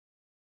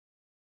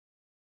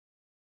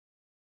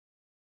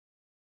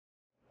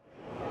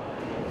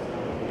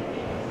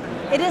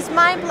It is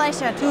my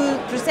pleasure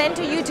to present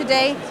to you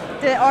today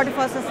the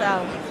ORTHOPHOS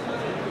SL.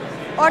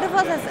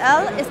 ORTHOPHOS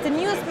SL is the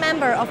newest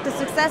member of the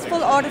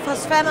successful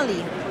ORTHOPHOS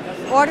family.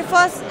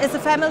 ORTHOPHOS is a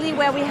family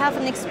where we have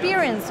an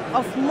experience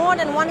of more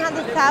than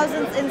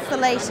 100,000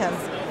 installations.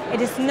 It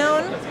is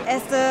known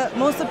as the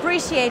most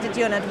appreciated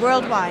unit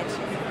worldwide.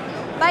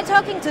 By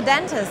talking to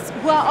dentists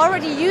who are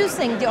already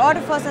using the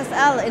ORTHOPHOS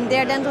SL in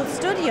their dental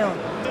studio,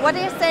 what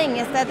they're saying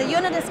is that the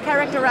unit is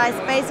characterized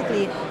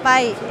basically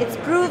by its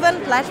proven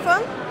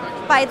platform,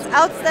 by its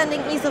outstanding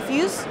ease of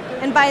use,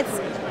 and by its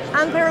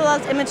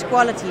unparalleled image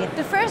quality.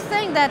 The first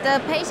thing that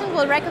the patient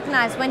will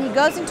recognize when he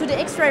goes into the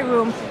X-ray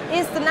room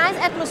is the nice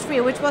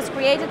atmosphere which was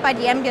created by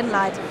the ambient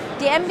light.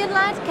 The ambient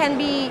light can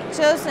be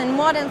chosen in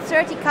more than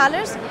 30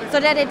 colors so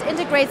that it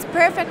integrates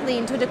perfectly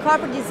into the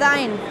corporate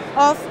design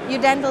of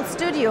your dental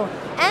studio.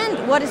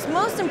 And what is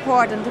most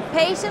important, the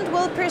patient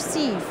will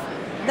perceive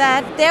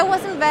that there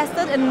was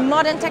invested in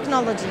modern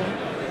technology.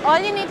 All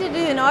you need to do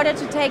in order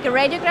to take a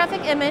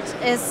radiographic image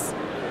is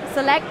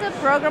select the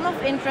program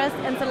of interest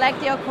and select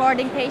the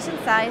according patient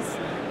size.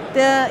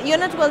 The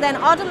unit will then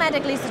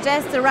automatically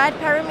suggest the right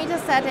parameter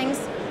settings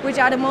which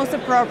are the most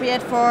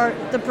appropriate for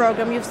the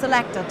program you've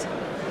selected.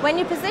 When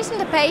you position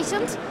the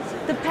patient,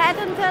 the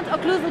patented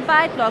occlusal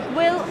bite lock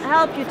will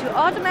help you to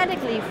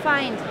automatically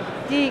find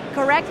the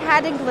correct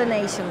head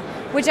inclination,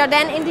 which are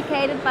then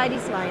indicated by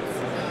these lights.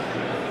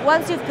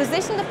 Once you've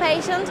positioned the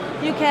patient,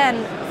 you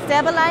can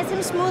stabilize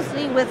him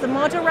smoothly with the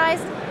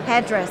motorized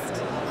headrest.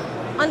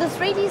 On the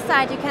 3D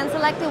side, you can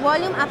select the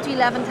volume up to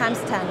 11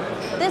 ×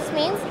 10. This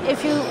means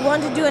if you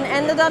want to do an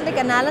endodontic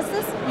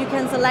analysis, you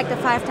can select a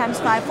 5 ×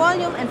 5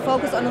 volume and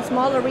focus on a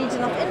smaller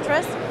region of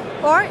interest.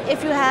 Or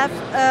if you have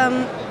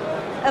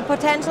a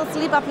potential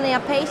sleep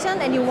apnea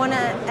patient and you want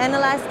to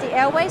analyze the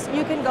airways,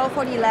 you can go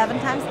for the 11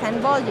 × 10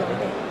 volume.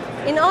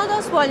 In all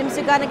those volumes,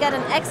 you're going to get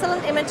an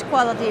excellent image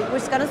quality,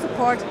 which is going to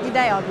support the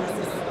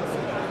diagnosis.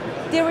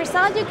 The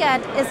result you get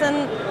is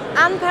an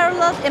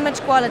unparalleled image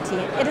quality.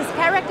 It is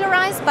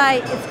characterized by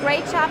its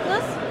great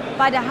sharpness,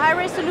 by the high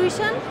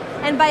resolution,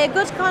 and by a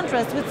good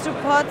contrast which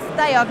supports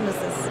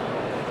diagnosis.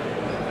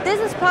 This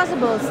is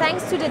possible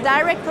thanks to the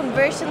direct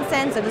conversion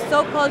sensor, the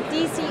so-called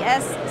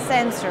DCS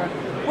sensor,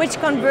 which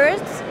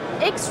converts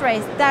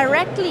X-rays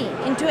directly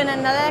into an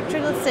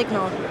electrical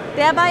signal,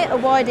 thereby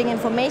avoiding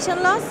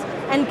information loss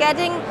and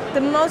getting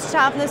the most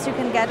sharpness you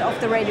can get of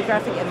the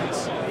radiographic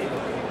image.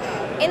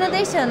 In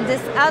addition,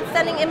 this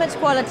outstanding image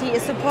quality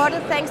is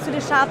supported thanks to the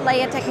sharp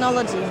layer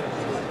technology.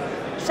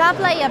 Sharp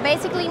layer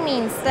basically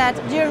means that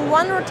during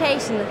one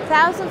rotation,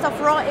 thousands of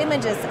raw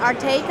images are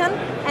taken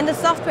and the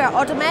software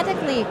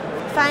automatically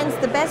finds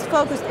the best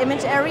focused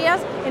image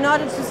areas in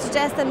order to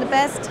suggest then the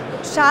best,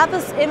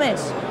 sharpest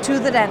image to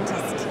the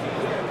dentist.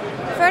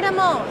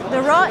 Furthermore,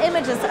 the raw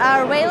images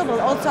are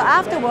available also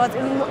afterwards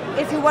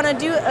if you want to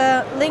do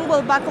a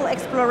lingual buccal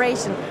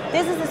exploration.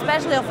 This is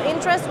especially of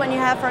interest when you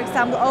have, for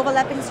example,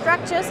 overlapping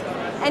structures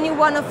and you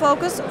want to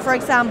focus, for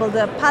example,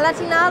 the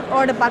palatinal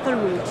or the buccal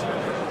root.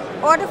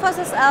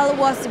 ORTHOPHOS SL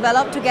was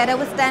developed together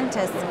with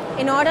dentists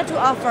in order to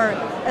offer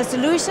a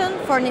solution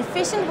for an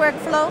efficient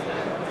workflow,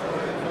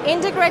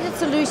 integrated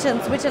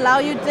solutions which allow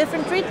you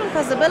different treatment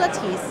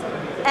possibilities,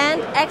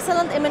 and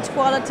excellent image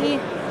quality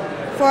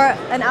for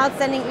an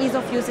outstanding ease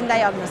of use in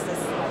diagnosis.